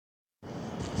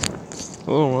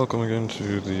Hello and welcome again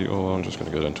to the... Oh, I'm just gonna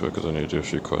get into it because I need to do a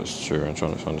few quests here. I'm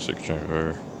trying to find a secret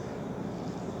chamber.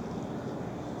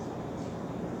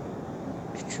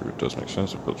 True, it does make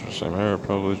sense. It built from the same era,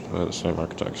 probably by the same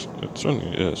architects. It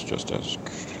certainly is just as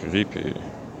creepy.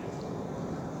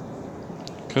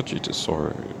 Kajita,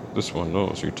 sorry. This one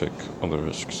knows you take other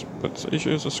risks, but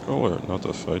Seishi is a scholar, not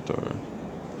a fighter.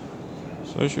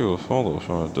 Seishi will follow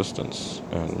from a distance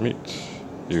and meet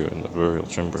you in the burial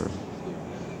chamber.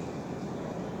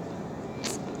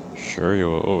 Sure you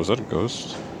will. Oh, is that a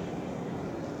ghost?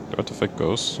 Do I have to fight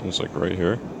ghosts? And it's like right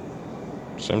here.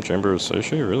 Same chamber as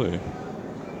Seishi? Really?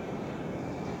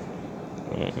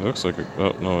 It looks like a...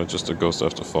 Oh, no, it's just a ghost I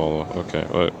have to follow. Okay,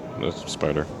 wait. That's a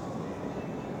spider.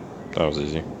 That was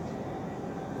easy.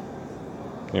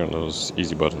 You know, those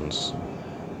easy buttons.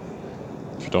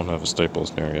 If you don't have a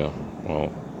staples near you,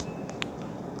 well,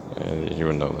 you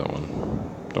would know that one.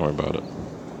 Don't worry about it.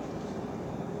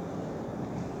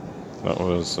 That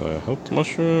was a health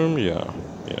mushroom? Yeah.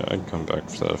 Yeah, I can come back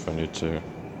for that if I need to.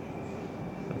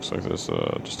 Looks like there's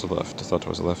just a left. I thought there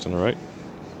was a left and a right.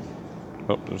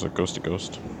 Oh, there's a ghosty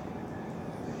ghost.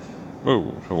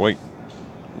 Whoa, wait.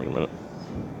 Wait a minute.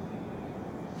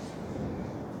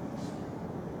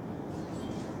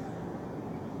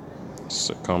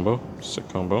 Sick combo. Sick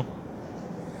combo.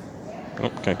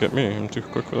 Nope, can't get me. I'm too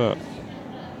quick for that.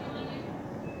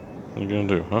 What are you gonna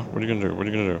do, huh? What are you gonna do? What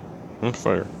are you gonna do?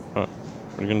 Fire. Huh?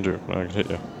 What are you gonna do? I can hit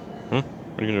you. What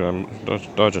are you gonna do?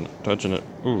 I'm dodging it. Dodging it.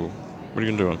 Ooh. What are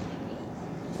you doing?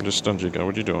 I just stunned you again.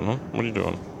 What are you doing, huh? What are you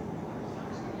doing?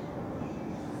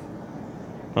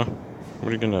 Huh? What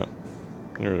are you gonna...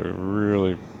 You're a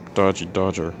really dodgy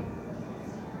dodger.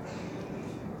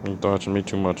 You're dodging me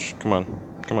too much. Come on.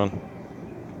 Come on.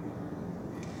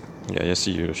 Yeah, I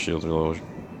see you. Shields are low.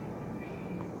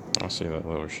 I see that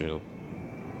lower shield.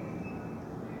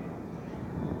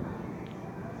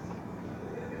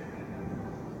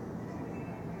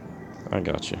 I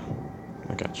got you.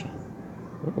 I got you.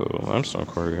 Ooh, limestone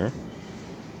quarry here.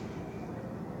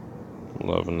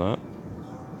 Loving that.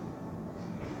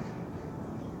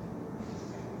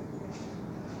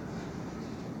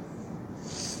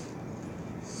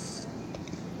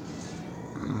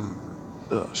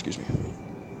 Excuse me.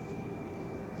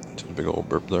 Just a big old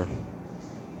burp there.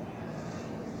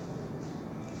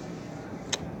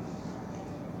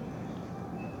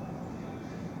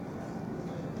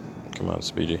 Come on,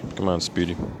 Speedy. Come on,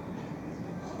 Speedy.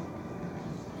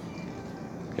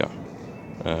 Yeah.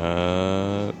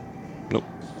 Nope.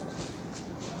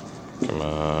 Come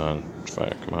on.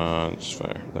 Fire. Come on. Just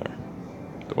fire. There.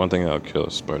 The one thing that'll kill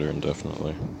a spider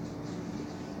indefinitely.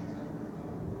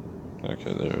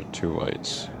 Okay, there are two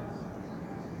whites.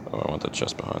 Oh, I want the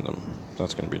chest behind them.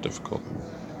 That's going to be difficult.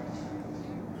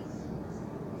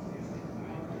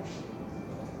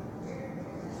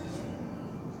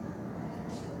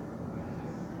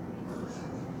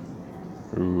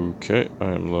 Okay, I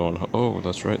am low on... Oh,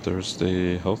 that's right, there's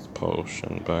the health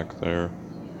potion back there.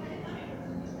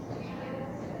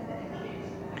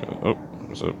 Okay. Oh,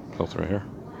 there's a health right here.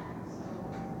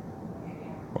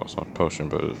 Well, it's not a potion,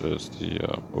 but it is the...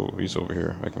 oh, he's over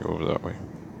here. I can go over that way.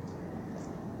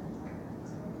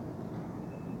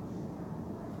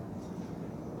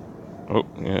 Oh,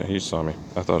 yeah, he saw me.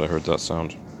 I thought I heard that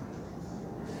sound.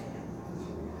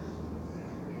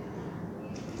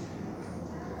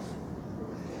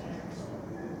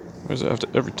 Why is it after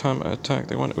every time I attack,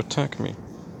 they want to attack me?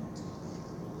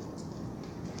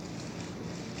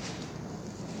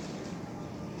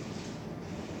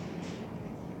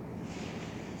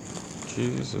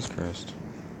 Jesus Christ.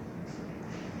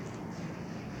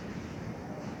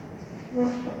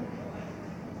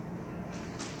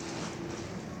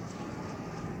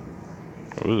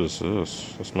 What is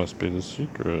this? This must be the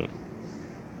secret.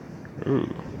 Ooh.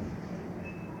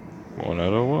 1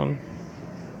 out of 1.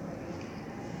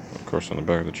 Of course, on the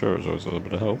back of the chair is always a little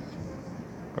bit of health.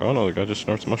 Oh no, the guy just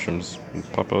snorts mushrooms and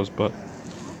pop out his butt.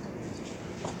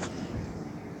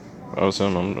 If I was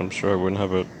him, I'm sure I wouldn't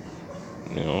have a,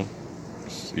 you know,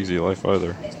 easy life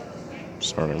either.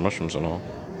 Snorting mushrooms and all.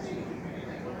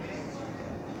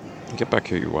 Get back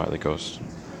here, you wily ghost.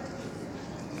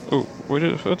 Oh, where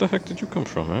the heck did you come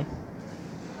from, eh?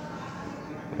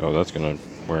 Oh, that's gonna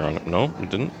wear on it. No, it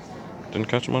didn't. Didn't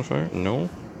catch him on fire? No?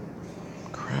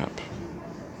 Crap.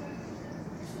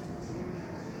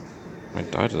 I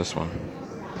died to this one.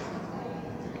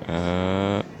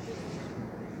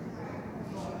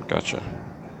 Gotcha.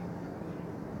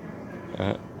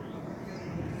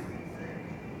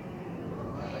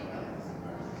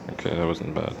 Okay, that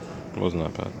wasn't bad. It wasn't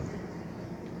that bad.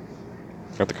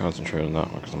 I have to concentrate on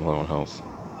that one because I'm low on health.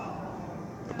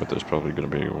 But there's probably gonna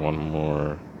be one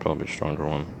more, probably stronger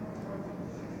one.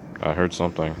 I heard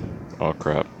something. Oh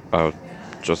crap.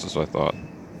 Just as I thought.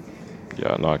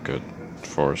 Yeah, not good.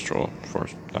 Forest troll.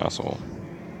 Forest asshole.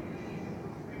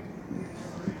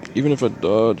 Even if I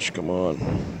dodge, come on.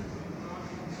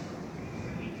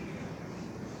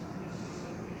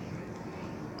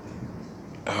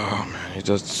 Oh man, he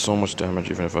does so much damage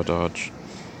even if I dodge.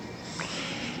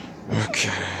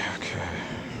 Okay.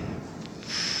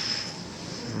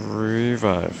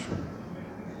 Revive.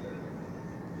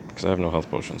 Because I have no health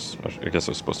potions. I guess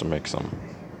I was supposed to make some.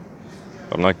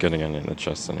 I'm not getting any in the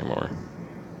chests anymore.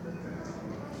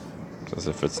 As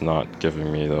if it's not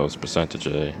giving me those percentage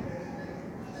A.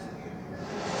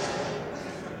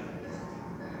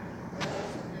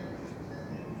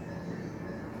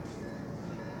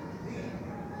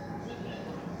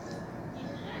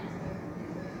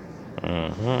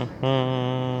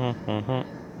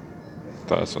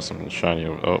 Thought I saw something shiny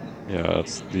over. Oh, yeah,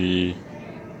 that's the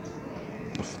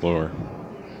floor.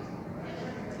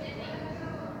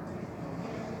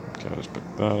 Okay, let's pick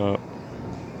that up.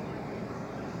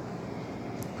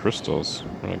 Crystals.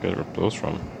 Where did I get those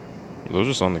from? Are those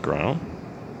just on the ground?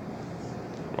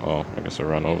 Well, I guess I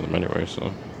ran over them anyway,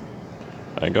 so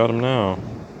I got them now.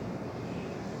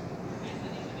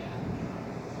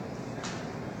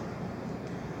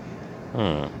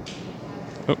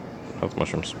 Oh, health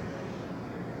mushrooms.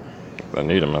 I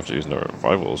need them after using the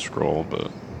revival scroll, but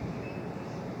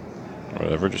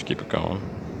whatever, just keep it going.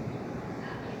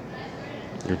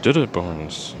 You did it,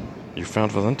 Bones. You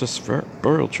found Valentis'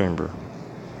 burial chamber.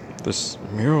 This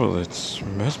mural, it's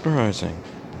mesmerizing.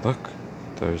 Look,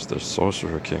 there's the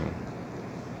Sorcerer King.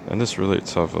 And this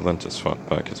relates how Valentis fought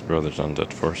back his brother's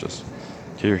undead forces.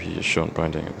 Here he is shown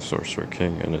binding the Sorcerer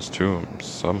King in his tomb,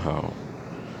 somehow.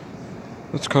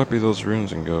 Let's copy those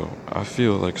runes and go. I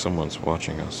feel like someone's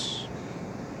watching us.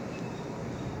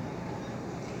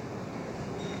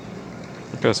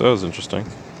 Okay, so that was interesting.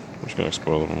 I'm just gonna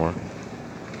explore a little more.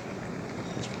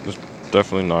 There's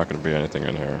definitely not gonna be anything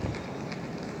in here.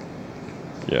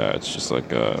 Yeah, it's just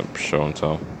like a show and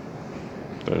tell.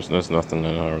 There's nothing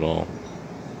in there at all.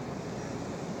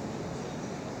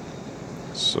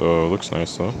 So, it looks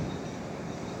nice though.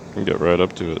 You can get right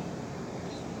up to it.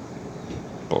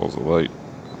 Balls of light.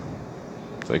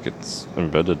 It's like it's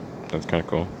embedded. That's kind of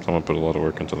cool. Someone put a lot of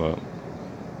work into that.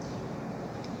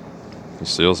 He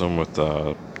seals them with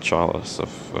chalice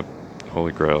of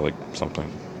Holy Grail, like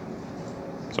something.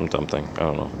 Some dumb thing. I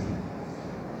don't know.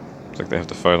 It's like they have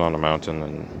to fight on a mountain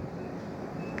and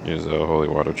use a holy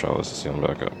water chalice to seal them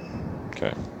back up.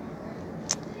 Okay.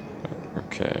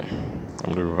 Okay. I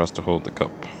wonder who has to hold the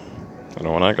cup. I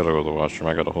know when I gotta go to the washroom,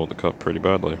 I gotta hold the cup pretty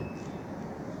badly.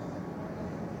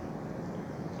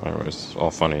 Anyways, all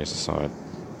funnies aside.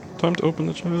 Time to open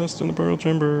the chest in the burial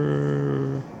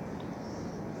chamber.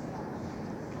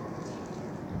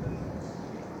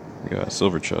 We got a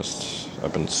silver chest.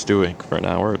 I've been stewing for an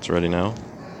hour. It's ready now.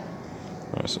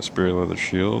 There's a spear leather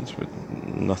shield with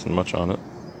nothing much on it.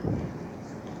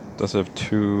 Does have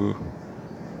two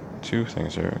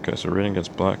things here. Okay, so rating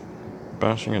against black,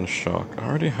 bashing and shock. I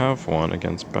already have one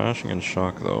against bashing and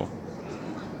shock though.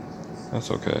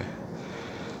 That's okay.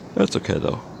 That's okay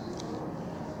though.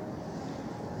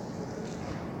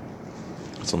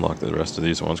 Let's unlock the rest of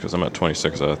these ones because I'm at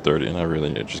 26 out of 30 and I really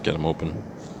need to just get them open.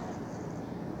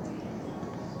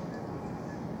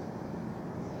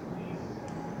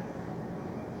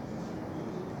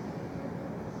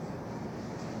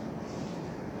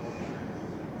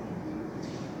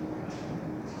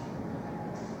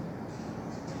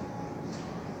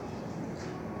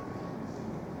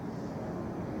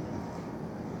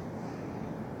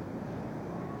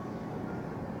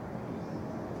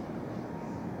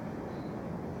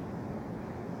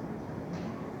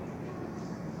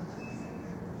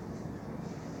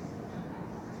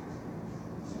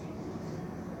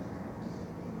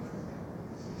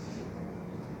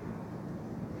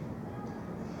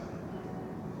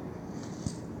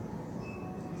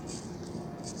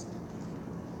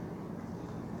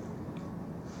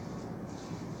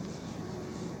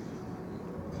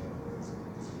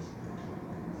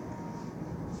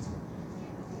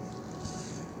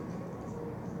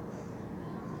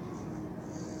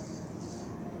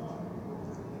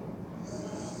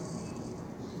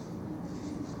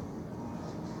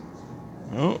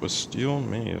 Oh, a steel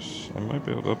mace. I might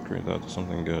be able to upgrade that to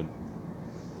something good.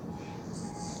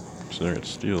 Considering it's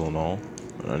steel and all,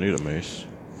 and I need a mace.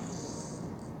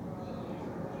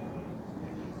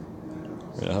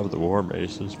 I mean, I have the war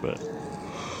maces, but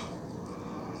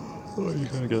you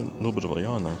kind of get a little bit of a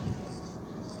yawn there.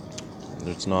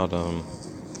 It's not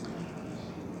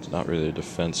not really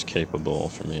defense capable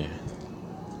for me.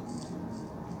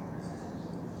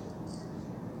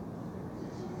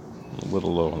 I'm a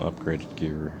little low on upgraded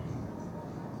gear.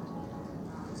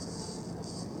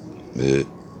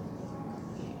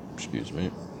 Excuse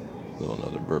me. Little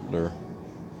another burp there.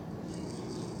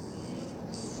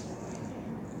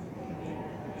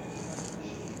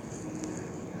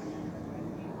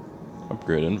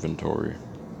 Upgrade inventory.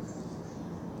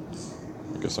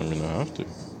 I guess I'm gonna have to.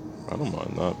 I don't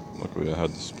mind that. Luckily I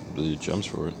had the gems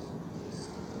for it.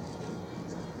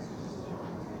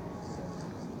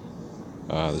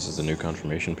 This is the new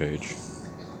confirmation page.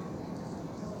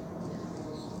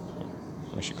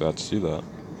 I'm actually glad to see that.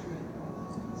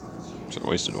 I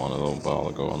wasted one a little while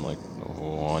ago on like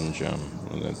 1 gem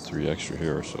and then 3 extra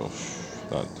here, so if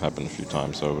that happened a few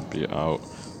times, so I would be out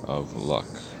of luck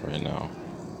right now.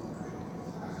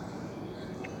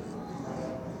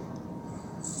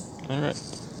 Alright.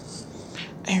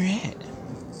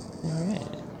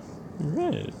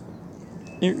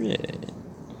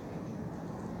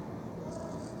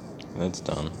 That's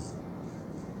done.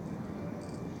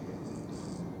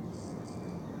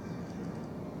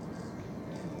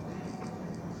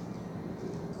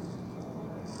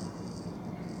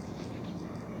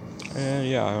 And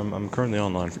yeah, I'm currently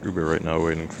online for Uber right now,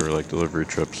 waiting for like delivery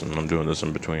trips, and I'm doing this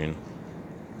in between.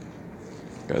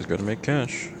 You guys gotta make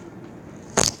cash.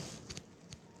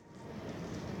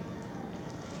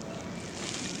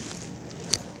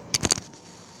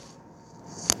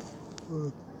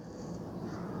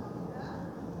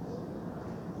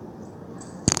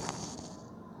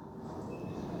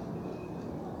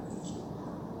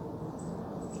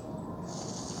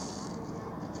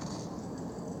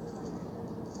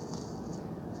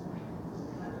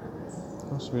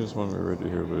 Must be this one we're ready to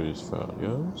hear what he's found,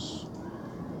 yes?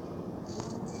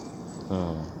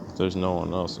 If there's no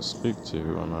one else to speak to,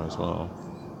 I might as well.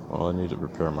 Well, I need to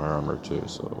repair my armor too,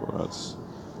 so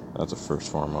that's a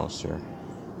first foremost here.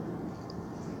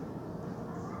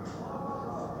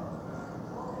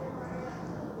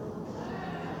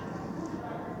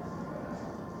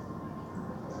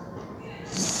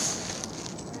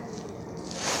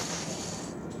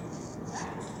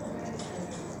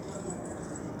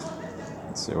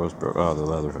 Let's see, what's broke? Oh, the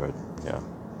leather hood, yeah.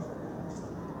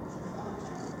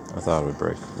 I thought it would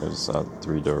break. It was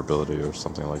 3 durability or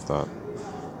something like that.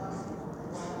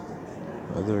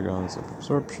 Leather guns,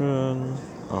 absorption.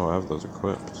 Oh, I have those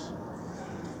equipped.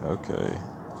 Okay.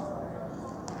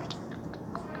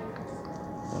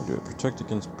 I'll do it. Protect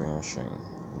against bashing.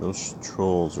 Those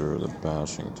trolls are the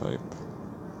bashing type.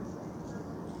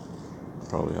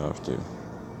 Probably have to.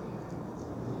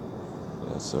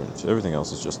 Yeah, so everything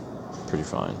else is just pretty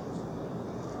fine.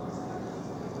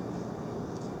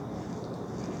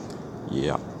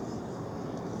 Yeah.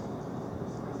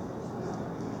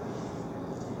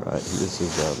 Right, this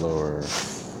is that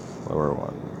lower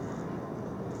one.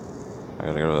 I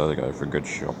gotta go to the other guy for good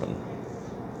shopping.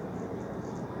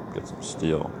 Get some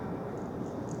steel.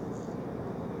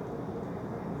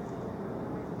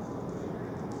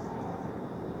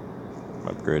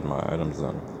 Upgrade my items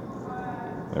then.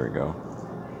 There we go.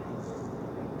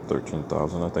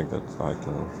 13,000. I think that I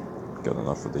can get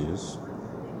enough of these.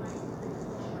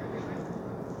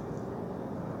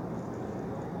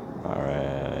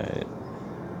 Alright.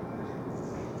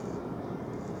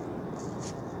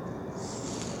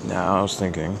 Now I was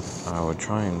thinking I would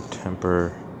try and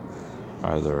temper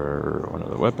either one of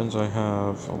the weapons I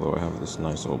have, although I have this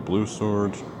nice old blue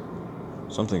sword,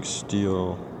 something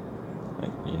steel.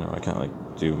 I can't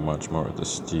like do much more with the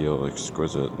steel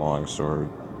exquisite long sword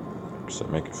except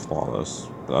make it flawless,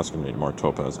 but that's gonna need more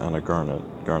topaz and a garnet.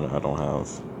 I don't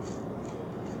have.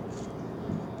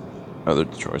 Other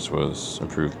choice was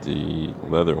improve the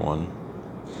leather one,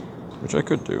 which I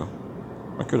could do.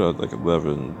 I could add like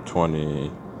 11,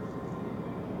 20.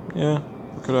 Yeah,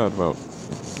 I could add about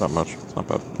not much. It's not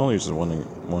bad. It only uses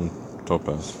one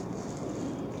topaz.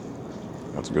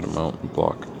 That's a good amount of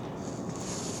block.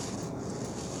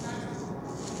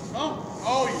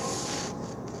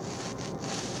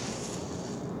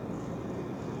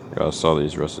 Yeah, I saw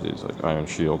these rest of these like iron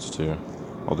shields too.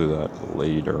 I'll do that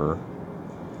later.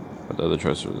 But the other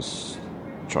choice was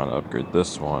trying to upgrade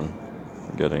this one,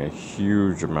 getting a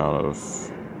huge amount of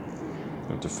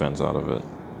defense out of it.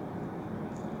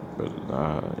 But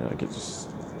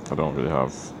I don't really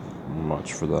have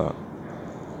much for that.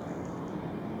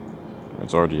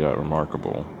 It's already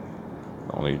remarkable.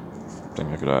 The only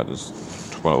thing I could add is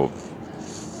 12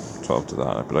 to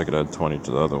that, but I could add 20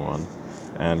 to the other one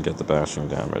and get the bashing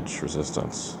damage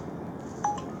resistance.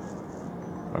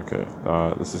 Okay,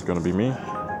 this is gonna be me.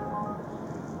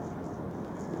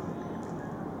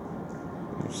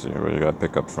 see where I got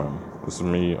pick up from. This is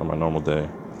me on my normal day.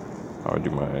 How I do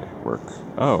my work.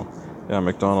 Oh, yeah,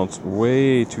 McDonald's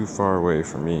way too far away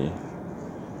from me.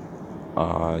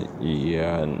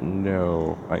 Yeah,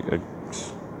 no,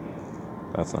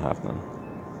 that's not happening.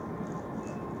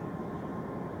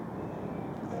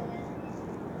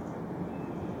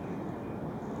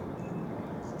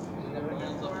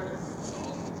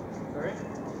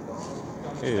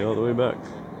 Hey, all the way back.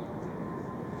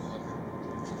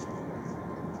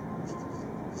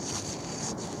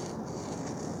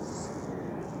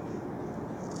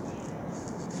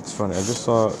 It's funny, I just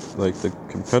saw, like, the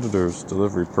competitor's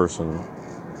delivery person,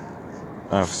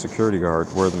 security guard,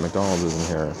 where the McDonald's is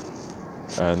in here,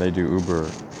 and they do Uber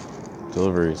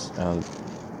deliveries, and,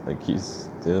 like, he's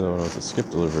the other one with the skip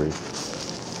delivery.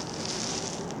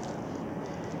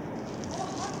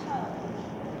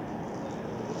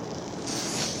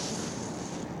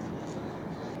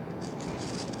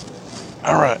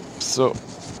 Alright, so,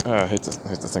 I hate to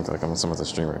think like I'm some other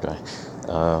streamer guy.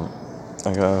 I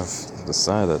have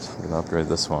decided I'm gonna upgrade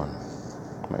this one.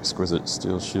 My exquisite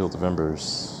steel shield of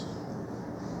embers.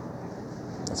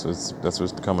 That's what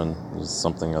it's becoming. There's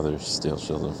something other steel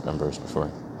shield of embers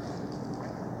before.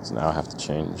 So now I have to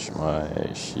change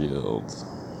my shield.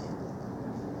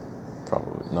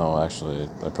 Probably no, actually,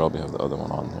 I probably have the other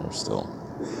one on here still.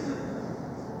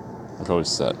 I'm probably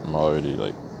set. I'm already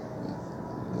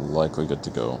likely good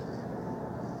to go.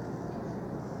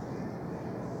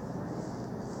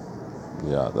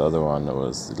 Yeah, the other one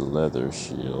was the leather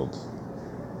shield.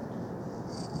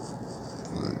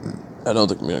 I don't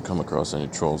think I'm gonna come across any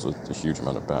trolls with a huge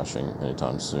amount of bashing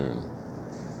anytime soon.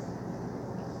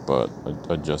 But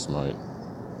I just might.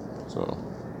 So,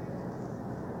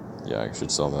 yeah, I should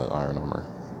sell that iron armor.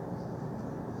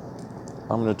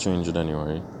 I'm gonna change it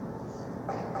anyway.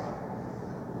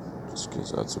 Just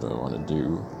because that's what I want to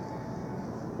do.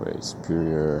 Wait,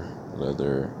 superior,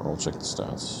 leather, I'll check the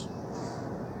stats.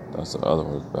 That's the other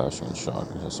one with bashing and shock.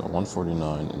 Okay, so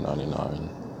 149 and 99.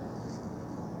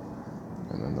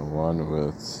 And then the one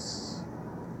with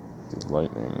the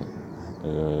lightning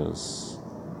is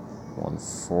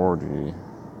 140,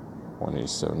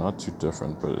 187. Not too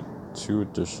different, but 2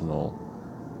 additional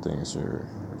things here.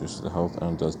 Reduces the health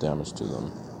and does damage to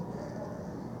them.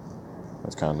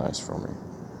 That's kind of nice for me.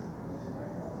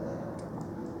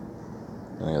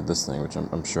 And I got this thing, which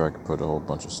I'm sure I could put a whole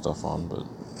bunch of stuff on, but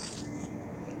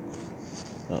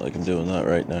not like I'm doing that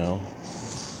right now.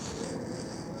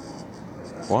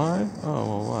 Why? Oh,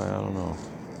 well, why? I don't know.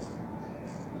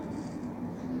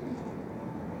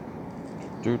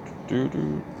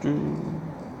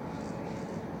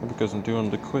 Because I'm doing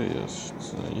the quest. Yes.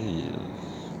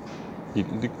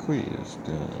 Getting the quest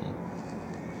done.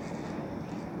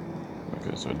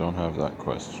 Okay, so I don't have that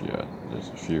quest yet. There's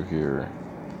a few here.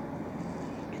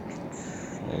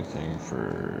 Anything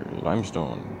for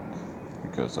limestone.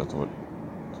 Because that's what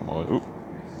I'm always... Oop!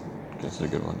 Guess it's a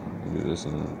good one. Do this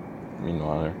and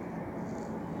meanwhile.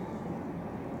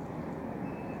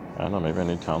 I don't know, maybe I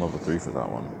need town level 3 for that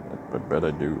one. I bet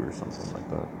I do, or something like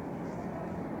that.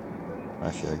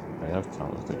 Actually, I have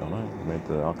town level 3, don't I? I made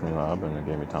the alchemy lab and it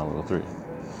gave me town level 3.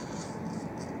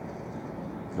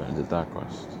 Then I did that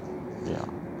quest. Yeah.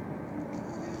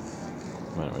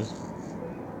 Anyways.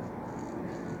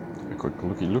 A quick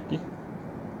looky.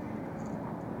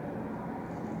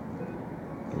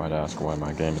 You might ask why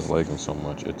my game is lagging so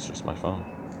much. It's just my phone.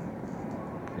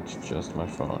 It's just my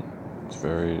phone. It's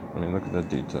very... I mean, look at that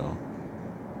detail.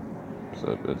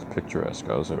 It's picturesque.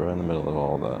 I was right in the middle of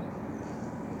all that.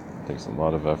 It takes a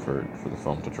lot of effort for the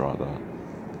phone to draw that.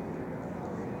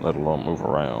 Let alone move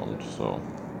around, so...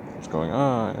 It's going,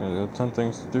 I got 10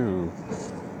 things to do.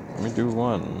 Let me do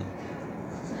one.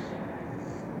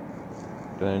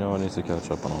 Then I know I need to catch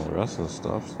up on all the rest of the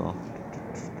stuff, so...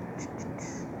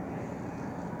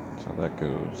 That's how that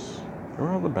goes. Where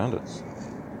are all the bandits?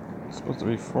 There's supposed to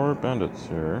be 4 bandits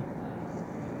here.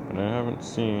 But I haven't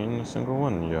seen a single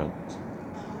one yet.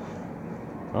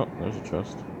 Oh, there's a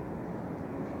chest.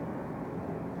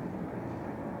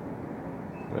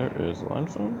 There is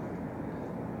limestone?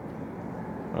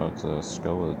 Oh, it's a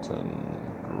skeleton.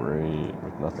 Great,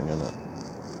 with nothing in it.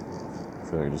 I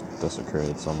feel like I just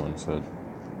desecrated someone's head.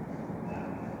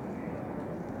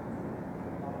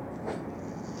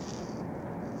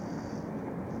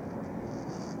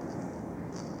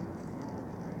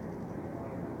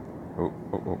 Oh.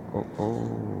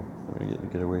 Let me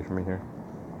get away from me here.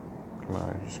 Come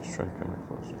on, just try to come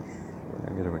closer.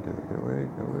 Get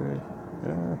away.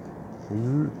 Yeah.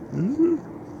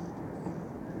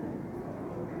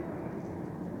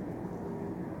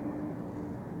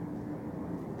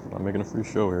 I'm making a free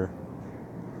show here.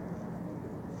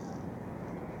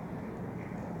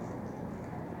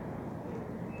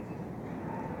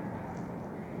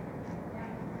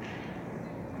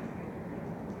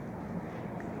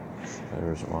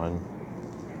 There's one.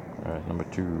 Alright, number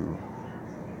 2.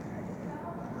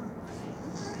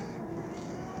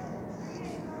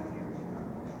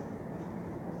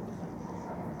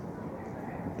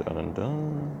 Done and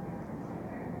done.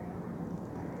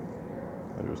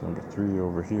 There's number 3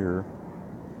 over here.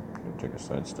 Take a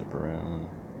side step around.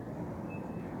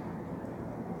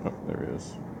 Oh, there he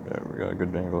is. Yeah, we got a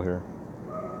good angle here.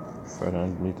 Right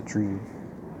underneath the tree.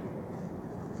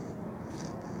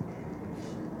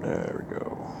 There we go.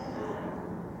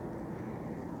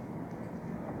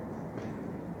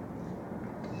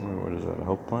 What is that, a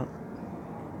health plant?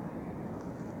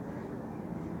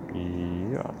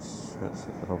 Yes, it's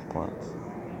a health plant.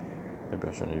 Maybe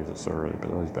I shouldn't use it so early,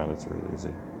 but these bandits are really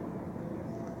easy.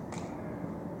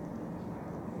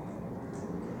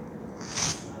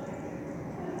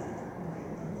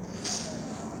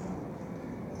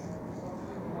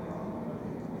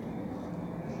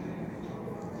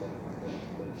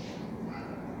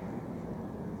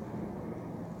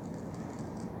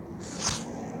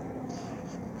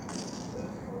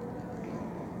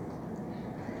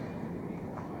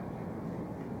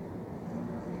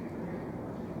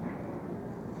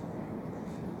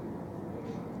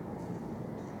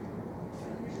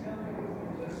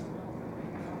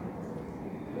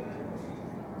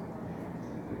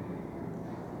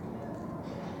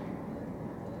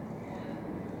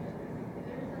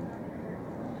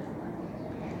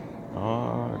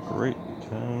 Ah, great.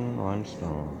 10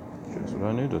 limestone. Just what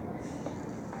I needed.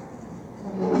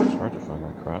 It's hard to find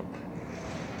that crap.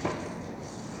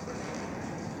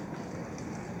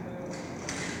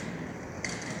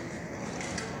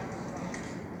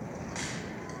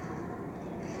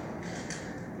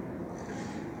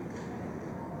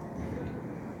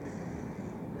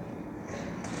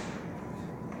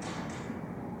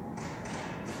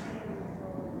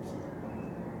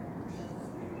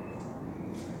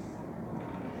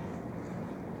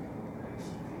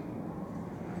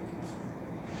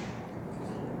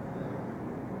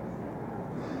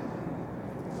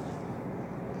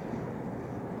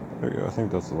 There we go. I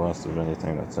think that's the last of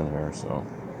anything that's in here, so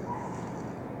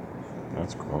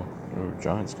that's cool. Ooh,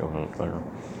 giant skeleton up there.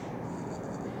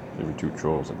 Maybe 2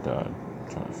 trolls that died. I'm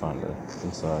trying to find the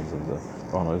insides of the...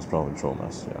 Oh no, it's probably troll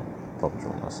nest. Yeah, probably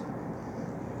troll nest.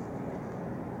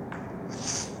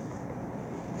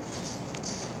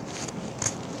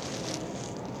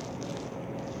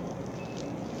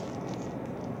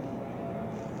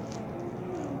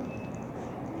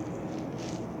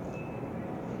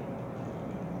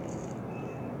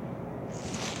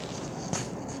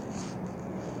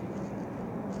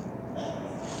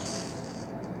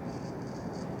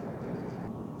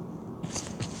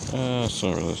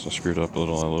 Sorry, I screwed up a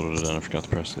little. I loaded it in. I forgot to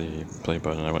press the play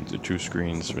button. I went through 2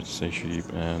 screens with say sheep,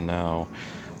 and now,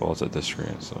 well, it's at this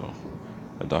screen, so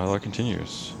the dialogue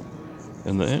continues.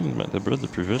 In the end, the brother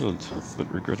prevailed,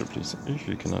 but regrettably,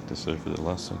 she cannot decipher the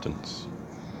last sentence.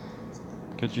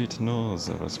 Khajiit knows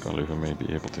of a scholar who may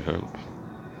be able to help.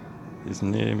 His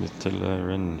name is Tella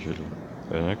Rengel,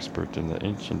 an expert in the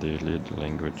ancient Aelid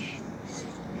language.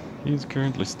 He is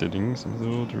currently studying some of the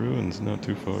old ruins not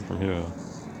too far from here.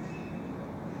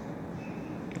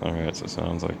 Alright, so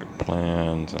sounds like a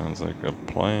plan.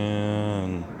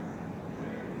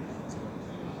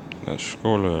 That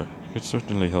scholar could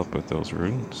certainly help with those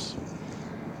runes.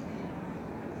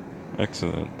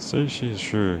 Excellent. Say she is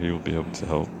sure he will be able to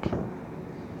help.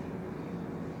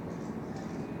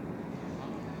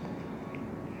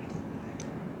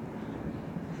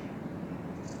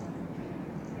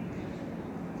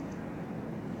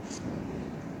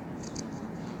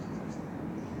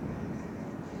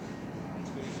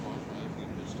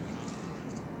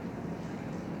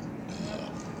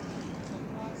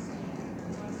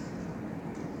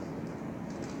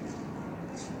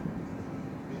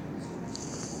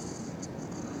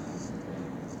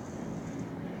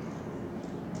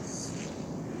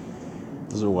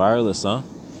 Those are wireless, huh?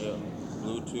 Yeah.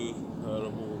 Bluetooth,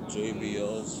 compatible,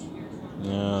 JBLs.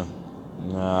 Yeah.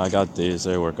 Nah, I got these.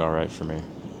 They work alright for me.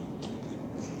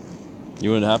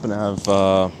 You wouldn't happen to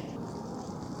have,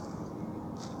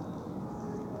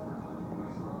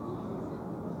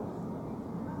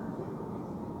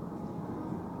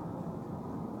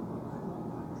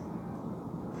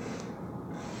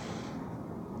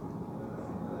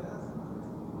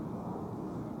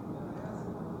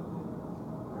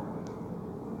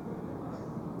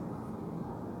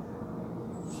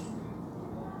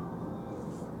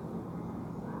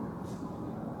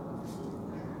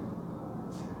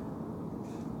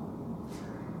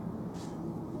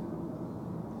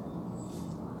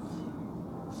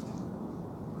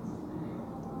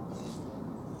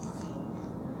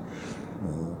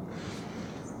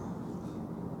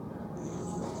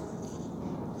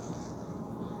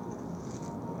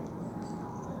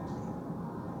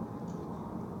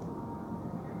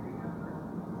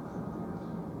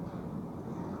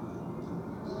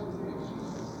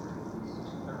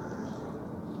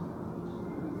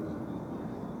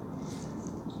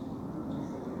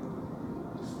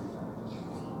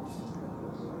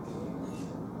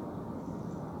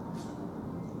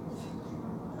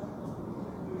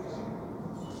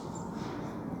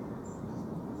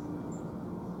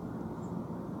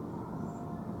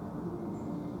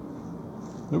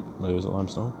 Nope, there's a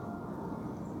limestone.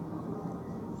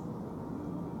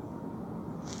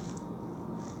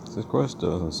 This quest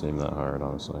doesn't seem that hard,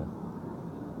 honestly.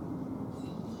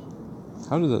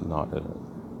 How did it not hit it?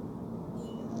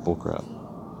 Bullcrap.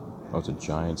 Oh, it's a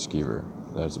giant skeever.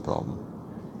 That's the problem.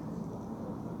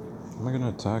 How am I gonna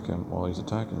attack him while he's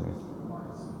attacking me?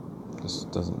 This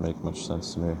doesn't make much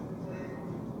sense to me.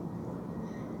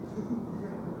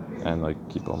 And, like,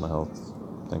 keep all my health.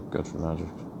 Thank God for magic.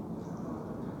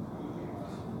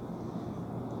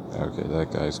 Okay,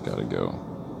 that guy's gotta go.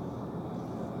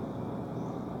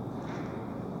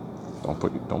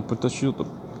 Don't put the shield up.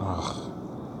 Ugh.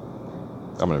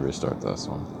 I'm gonna restart this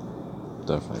one.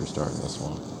 Definitely restarting this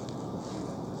one.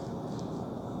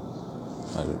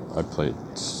 I played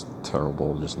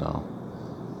terrible just now.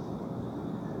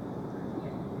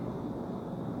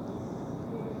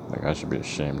 Like, I should be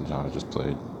ashamed now I just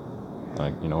played.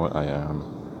 Like, you know what? I am.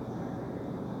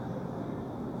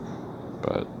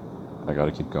 But I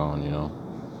gotta keep going, you know?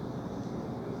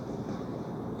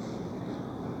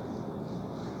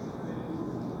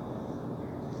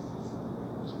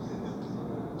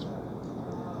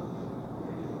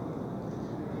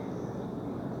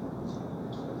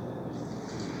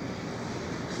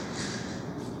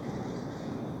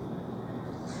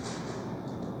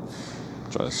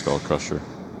 Try the skull crusher.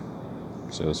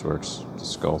 See how this works. The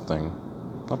skull thing.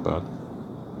 Not bad.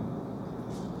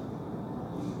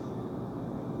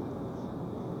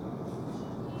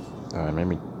 It made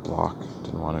me block.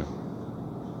 Didn't want to.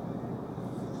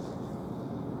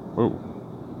 Whoa.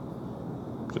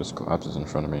 Just collapses in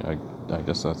front of me. I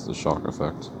guess that's the shock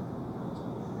effect.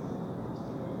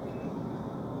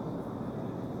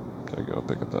 Gotta go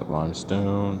pick up that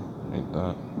limestone. Need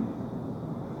that.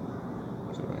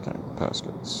 See if I can't pass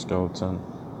get the skeleton.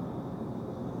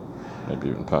 Maybe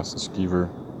even past the skeever.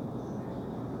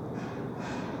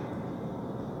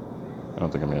 I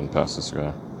don't think I'm getting past this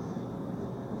guy.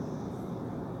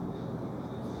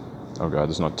 Oh god,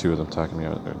 there's not two of them attacking me.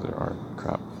 There are.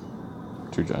 Crap.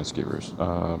 Two giant skeevers.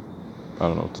 I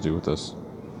don't know what to do with this.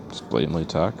 Just blatantly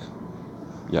attack.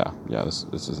 Yeah, this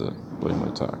is it. Blatantly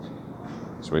attack.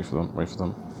 Just wait for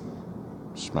them.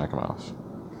 Smack them off.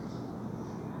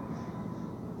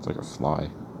 It's like a fly.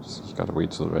 You gotta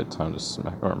wait till the right time to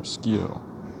smack. Or a mosquito.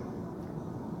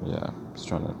 Yeah, just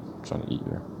trying to eat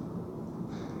your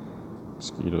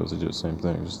mosquitoes. They do the same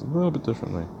thing, just a little bit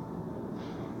differently.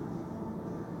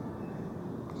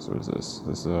 So what is this?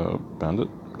 This is a bandit.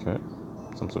 Okay,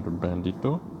 some sort of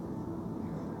bandito.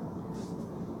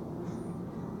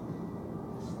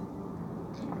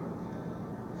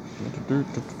 There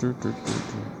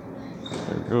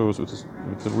it goes with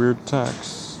the weird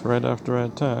attacks. Right after I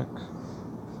attack.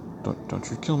 Don't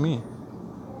you kill me.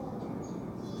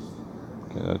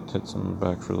 Okay, that hits him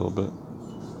back for a little bit.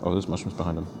 Oh, there's mushrooms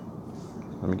behind him.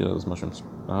 Let me get out of those mushrooms.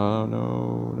 Oh,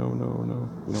 no.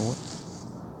 You know what?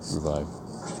 Revive.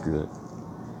 Screw it.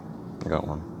 I got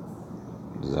one.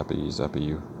 Zappy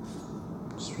you.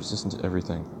 Just resistant to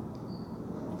everything.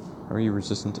 How are you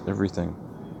resistant to everything?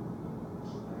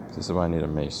 This is why I need a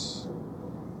mace.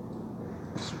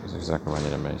 This is exactly why I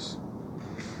need a mace.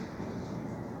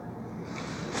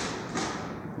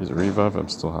 Use a revive, I'm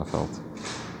still half health.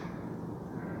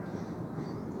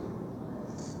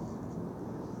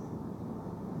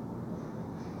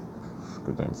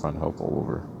 Good thing I find health all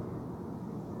over.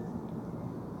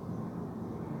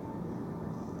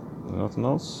 Nothing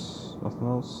else?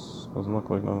 Doesn't look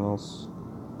like nothing else.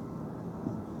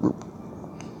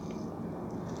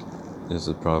 This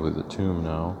is probably the tomb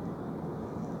now.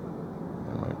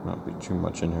 There might not be too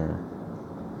much in here.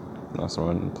 Last time I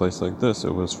went in a place like this,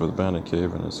 it was for the bandit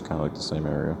cave, and it's kind of like the same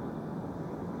area.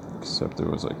 Except there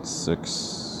was like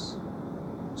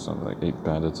 8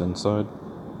 bandits inside.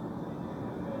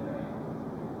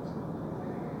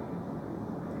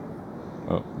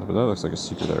 Oh, but that looks like a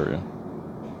secret area.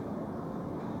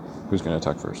 Who's gonna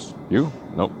attack first? You?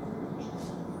 Nope.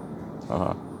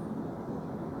 Haha.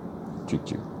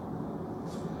 GQ.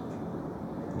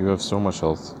 You have so much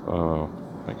health. Oh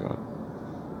my god.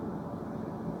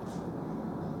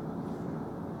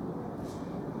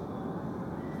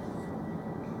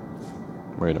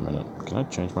 Wait a minute. Can I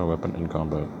change my weapon in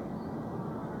combat?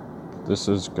 This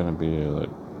is gonna be like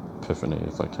epiphany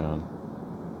if I can.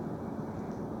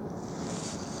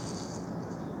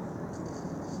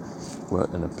 What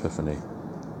an epiphany.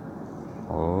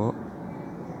 Oh.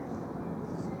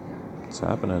 It's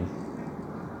happening.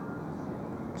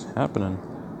 It's happening.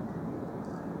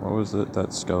 What was it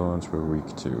that skeletons were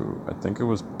weak to? I think it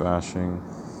was bashing.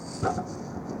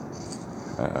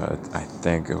 I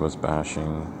think it was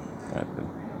bashing.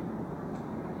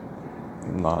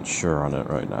 not sure on it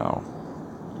right now.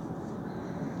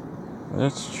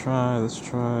 Let's try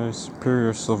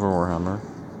Superior Silver Warhammer.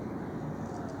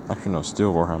 Actually, no,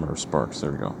 Steel Warhammer Sparks.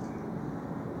 There we go.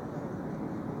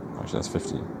 Actually, that's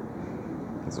 50.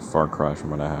 It's a far cry from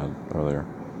what I had earlier.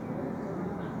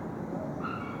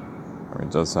 I mean,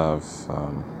 it does have,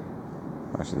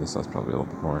 actually this has probably a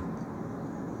little bit more.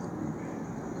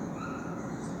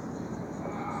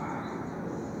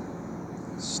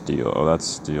 Steel, oh that's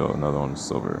steel, another one's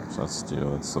silver. So that's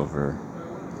steel, that's silver.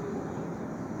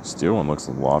 Steel one looks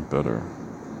a lot better.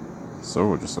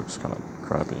 Silver just looks kind of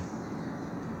crappy.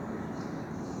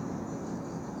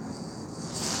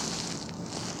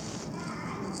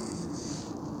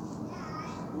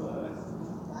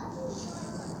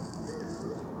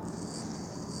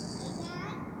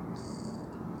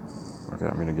 Okay,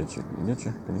 I'm gonna get you. Can you get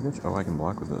you? Oh, I can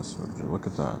block with this. Would you look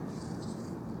at that?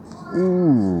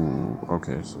 Ooh.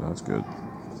 Okay, so that's good.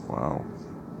 Wow.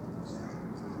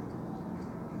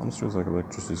 Almost feels like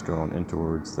electricity's going in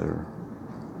towards there.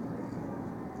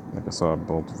 Like I saw a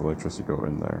bolt of electricity go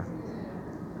in there.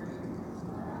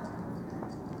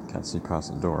 Can't see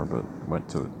past the door, but went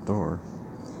to the door.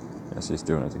 Yes, he's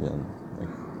doing it again. Like,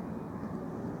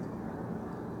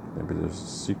 maybe there's a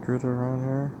secret around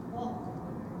here?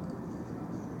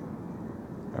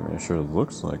 I mean, it sure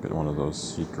looks like one of those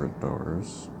secret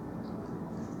doors.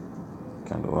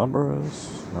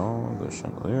 Candelabras? No. The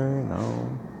chandelier?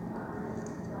 No.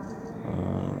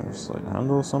 There's like a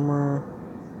handle somewhere.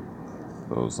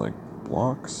 Those like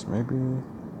blocks, maybe.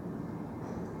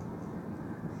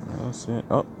 I don't see it.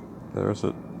 Oh, there's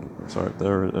it. Sorry,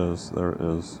 there it is. There it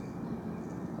is.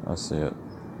 I see it.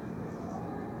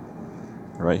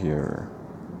 Right here.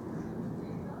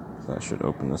 That should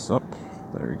open this up.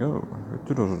 There you go.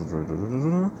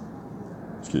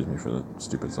 Excuse me for the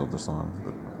stupid Zelda song,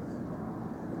 but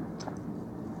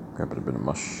grab it a bit of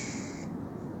mush.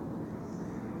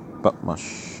 Butt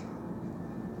mush.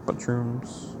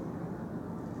 Buttrooms.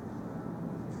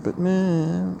 But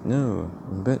man, no,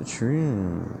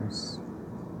 buttrooms.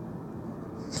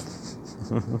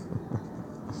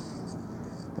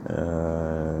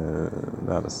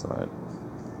 That aside.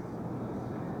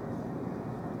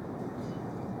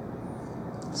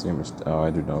 See how much. Oh, I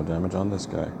do no damage on this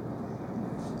guy.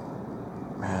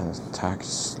 Man, his attack is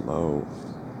slow.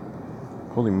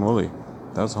 Holy moly.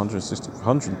 That was 160,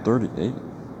 138.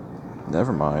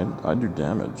 Never mind, I do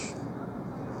damage.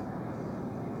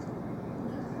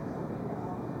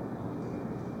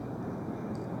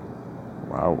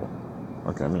 Wow.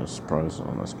 Okay, I'm gonna surprise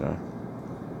on this guy.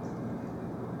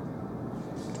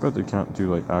 Too bad they can't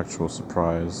do like actual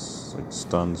surprise, like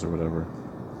stuns or whatever.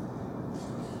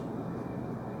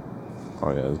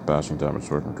 Oh yeah, his bashing damage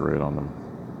is working great on them.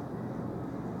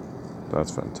 That's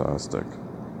fantastic.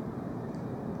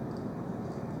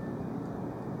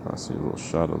 I see a little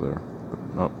shadow there. But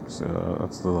nope, see,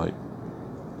 that's the light.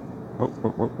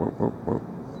 Whoa.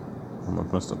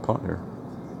 I've missed a pot here.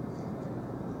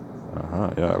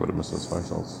 Yeah, I would have missed those 5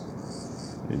 salts.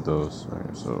 Need those.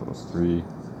 Alright, so it's 3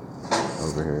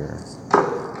 over here.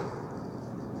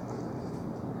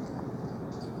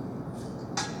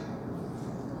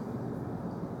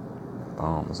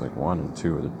 Boom, it's like 1 and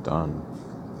 2 are done.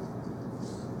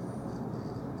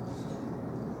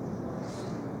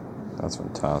 That's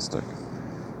fantastic.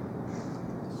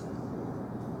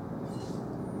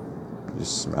 You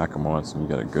just smack them once and you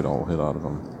get a good old hit out of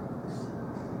them.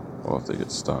 Well, if they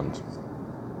get stunned.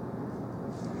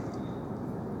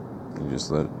 You just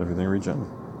let everything regen.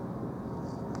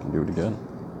 You can do it again.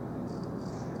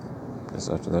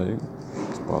 Just after that,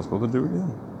 it's possible to do it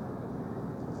again.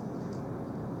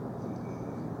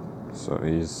 So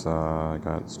he's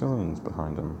got skeletons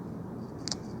behind him.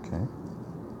 Okay.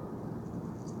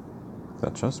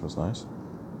 That chest was nice.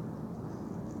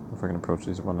 If I can approach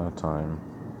these one at a time.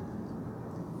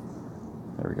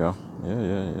 There we go.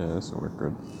 Yeah, this will work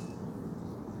good.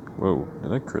 Whoa,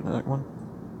 did I crit that one?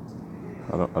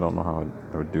 I don't know how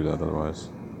I would do that otherwise.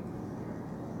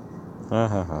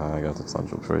 I got the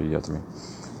essential before you get to me.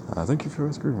 Thank you for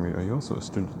rescuing me. Are you also a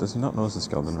student? Does he not notice the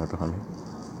skeleton right behind me?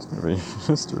 It's gonna be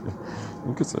history.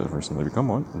 You could say the first time they become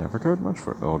one. Never cared much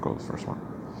for it. I'll go with the first one.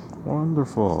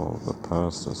 Wonderful. The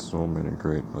past has so many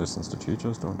great lessons to teach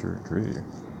us, don't you agree?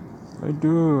 I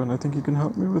do, and I think you can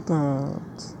help me with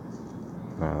that.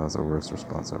 Nah, that's the worst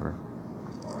response ever.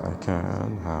 I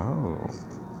can. How?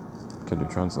 Can you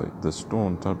translate this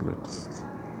stone tablet?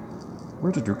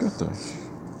 Where did you get that?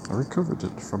 I recovered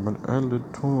it from an early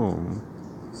tomb.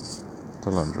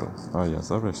 Talandra. Ah, yes,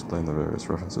 that would explain the various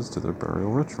references to their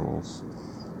burial rituals.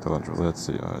 Talandra, let's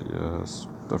see. Yes,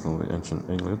 definitely ancient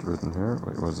English written here.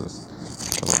 Wait, what is this?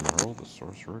 Calamero, the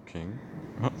Sorcerer King.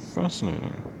 Oh,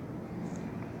 fascinating.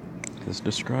 This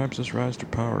describes his rise to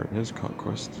power, his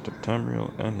conquest of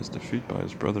Tamriel, and his defeat by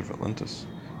his brother Valentus.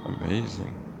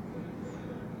 Amazing.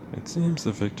 It seems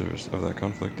the victors of that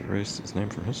conflict erased his name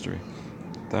from history.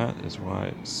 That is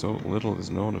why so little is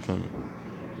known of him.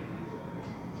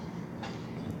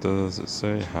 Does it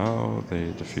say how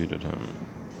they defeated him?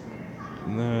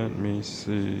 Let me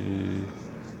see.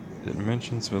 It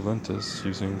mentions Valentus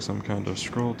using some kind of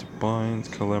scroll to bind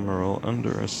Calamero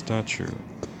under a statue.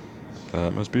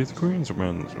 That must be the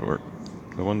Queensmen's work.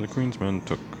 The one the Queensmen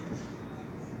took.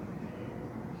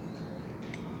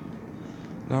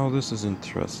 Now this is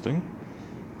interesting.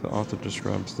 The author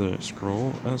describes the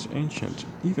scroll as ancient,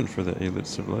 even for the Aelid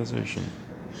civilization.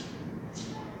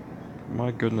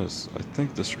 My goodness, I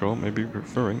think the scroll may be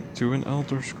referring to an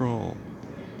Elder Scroll.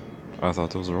 I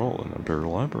thought those are all in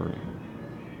Imperial Library.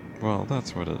 Well,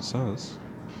 that's what it says.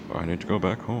 I need to go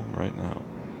back home right now.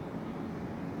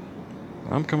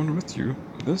 I'm coming with you.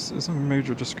 This is a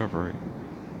major discovery.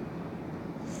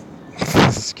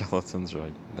 The skeleton's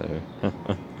right there.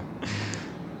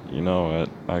 You know what?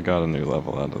 I got a new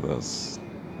level out of this.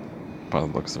 By the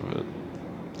looks of it.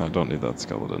 I don't need that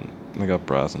skeleton. I got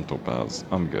brass and topaz.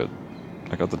 I'm good.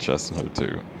 I got the chest note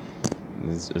too.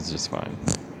 It's just fine.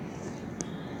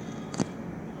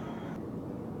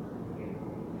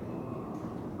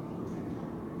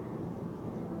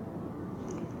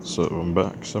 So I'm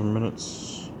back 7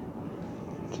 minutes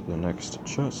to the next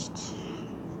chest.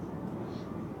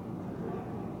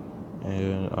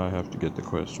 And I have to get the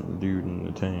quest from the dude in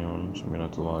the town, so I'm gonna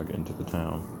have to log into the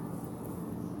town.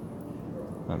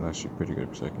 That's actually pretty good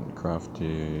because I can craft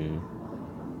a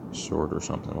sword or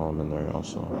something while I'm in there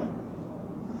also.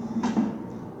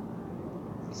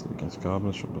 So against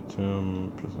goblins from the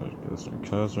tomb, prisoners glistening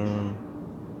chasm.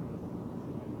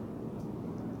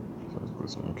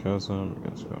 Glistening chasm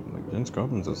against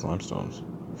goblins as limestones.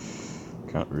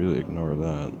 Can't really ignore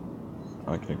that.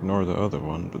 I can ignore the other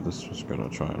one, but this was gonna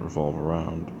try and revolve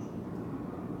around.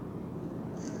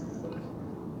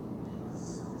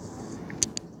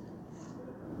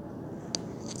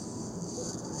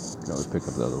 Gotta pick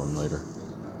up the other one later.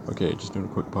 Okay, just doing a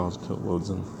quick pause until it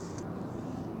loads in.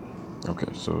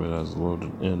 Okay, so it has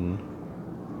loaded in.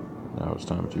 Now it's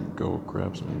time to go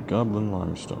grab some goblin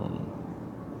limestone.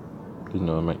 You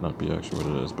know, it might not be actually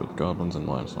what it is, but goblins and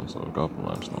limestone, so goblin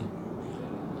limestone.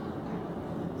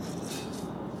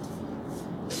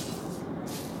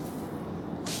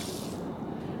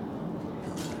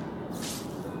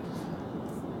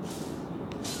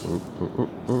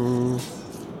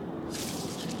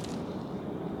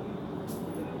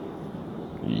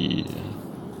 Yeah.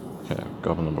 Okay,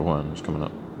 goblin number 1 is coming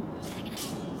up.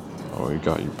 Oh, he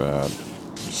got you bad.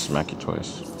 Just smack you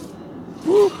twice.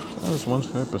 Woo! That is one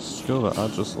type of skill that I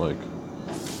just like.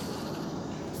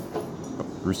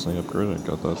 Recently upgraded,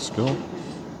 got that skill.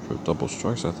 For double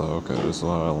strikes, I thought, okay, there's a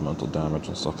lot of elemental damage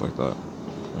and stuff like that.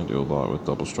 I do a lot with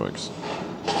double strikes.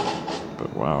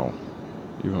 But wow.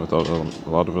 Even without a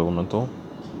lot of elemental,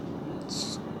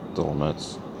 it's still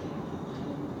immense.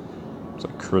 It's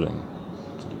like critting.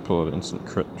 So you pull an instant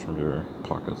crit from your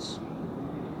pockets.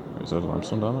 Is that a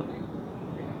limestone down it?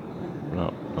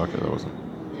 No. Okay, that wasn't.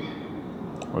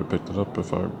 I would have picked it up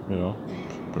if I,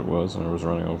 if it was and I was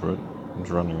running over it. I was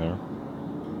running there.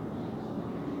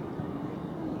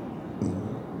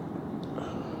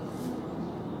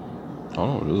 I don't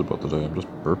know what it is about today. I'm just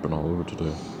burping all over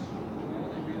today.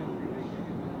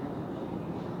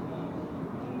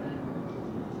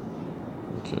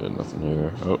 Okay, nothing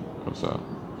here. Oh, what's that?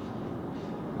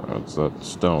 It's that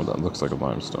stone that looks like a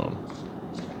limestone.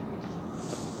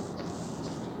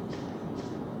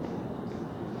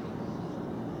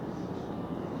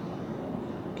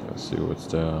 Okay, let's see what's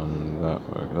down that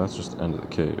way. That's just the end of the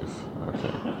cave.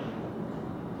 Okay.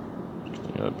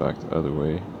 Continue that back the other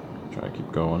way. Try to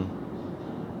keep going.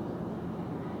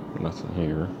 Nothing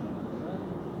here.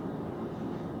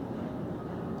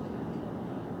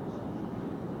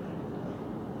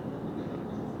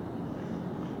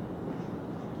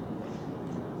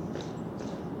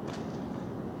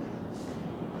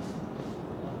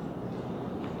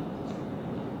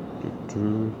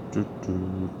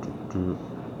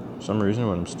 For some reason,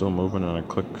 when I'm still moving and I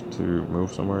click to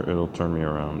move somewhere, it'll turn me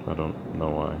around. I don't know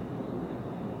why.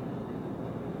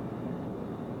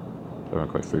 I haven't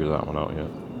quite figured that one out yet.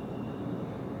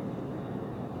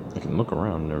 I can look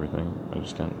around and everything. I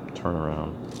just can't turn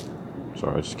around.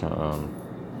 Sorry, I just can't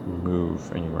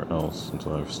move anywhere else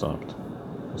until I've stopped.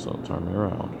 So it'll turn me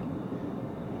around.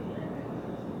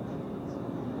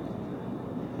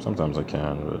 Sometimes I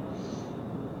can, but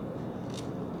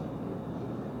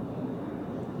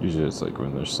Usually it's like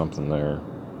when there's something there,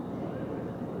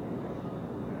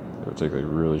 it would take like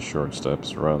really short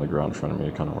steps right on the ground in front of me.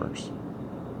 It kind of works.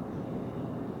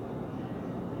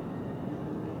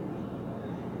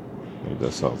 Need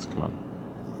this health, come on.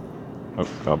 Oh,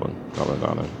 goblin. Goblin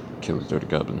down there. Kill the dirty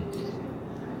goblin.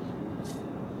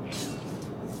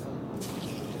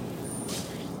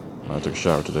 I took a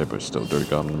shower today, but it's still a dirty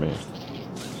goblin to me.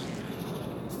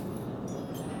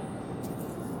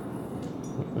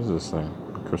 What is this thing?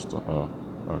 Crystal. Oh,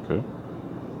 okay.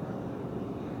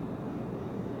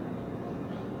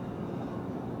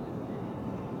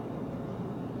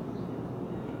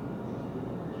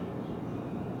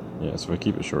 Yeah, so if I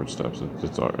keep it short steps,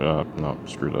 it's no,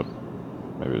 screwed up.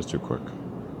 Maybe it's too quick.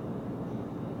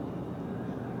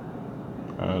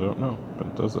 I don't know, but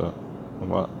it does that a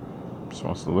lot. Just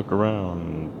wants to look around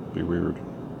and be weird.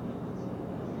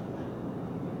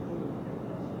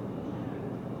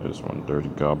 I just want dirty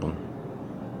goblin.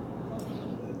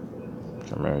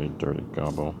 Come here, you dirty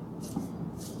gobble.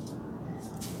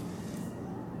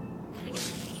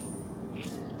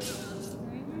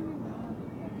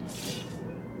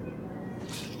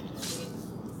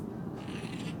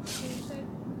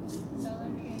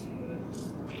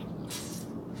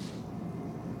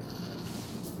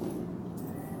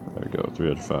 There we go,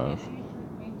 3 out of 5.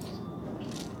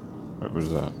 Wait, what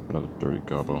is that? Another dirty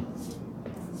gobble.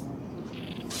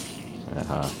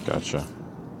 Aha, gotcha.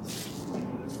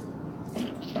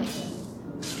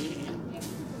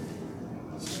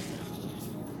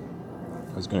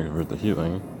 I was gonna convert the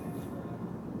healing.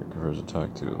 It converts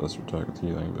attack to lesser attack with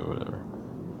healing, but whatever.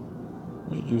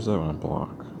 I should use that one on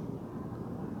block.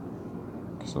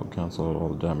 Because it'll cancel out all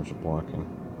the damage of blocking.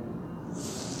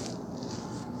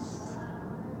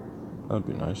 That'd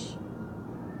be nice.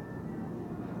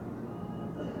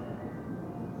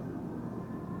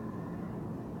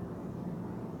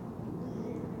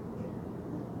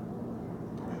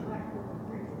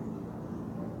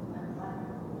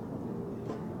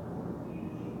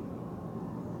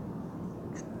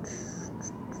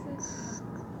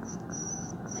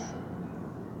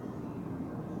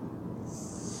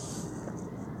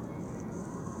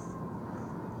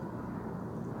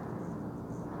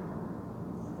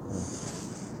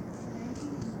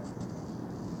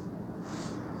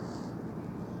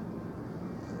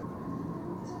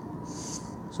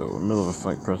 So, in the middle of a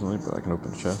fight presently, but I can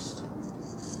open a chest.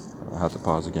 I have to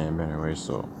pause the game anyway,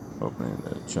 so opening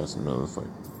the chest in the middle of the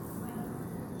fight.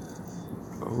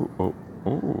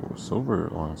 Oh, silver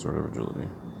longsword of agility.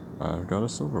 I've got a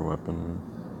silver weapon.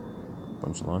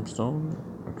 Bunch of limestone.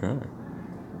 Okay.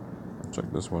 I'll check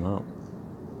this one out.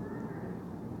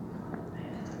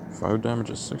 Fire damage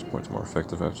is 6 points more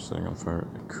effective after setting on fire.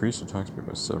 Increase attack speed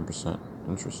by 7%.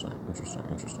 Interesting.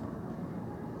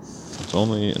 It's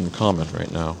only in common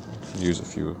right now. I can use a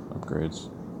few upgrades.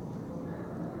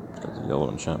 It's got the yellow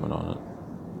enchantment on it.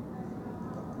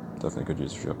 Definitely could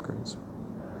use a few upgrades.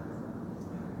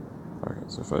 Okay,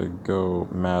 so if I go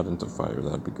mad into fire,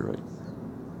 that'd be great.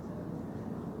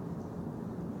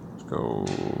 Let's go.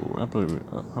 How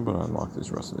about I unlock these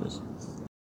rest of these?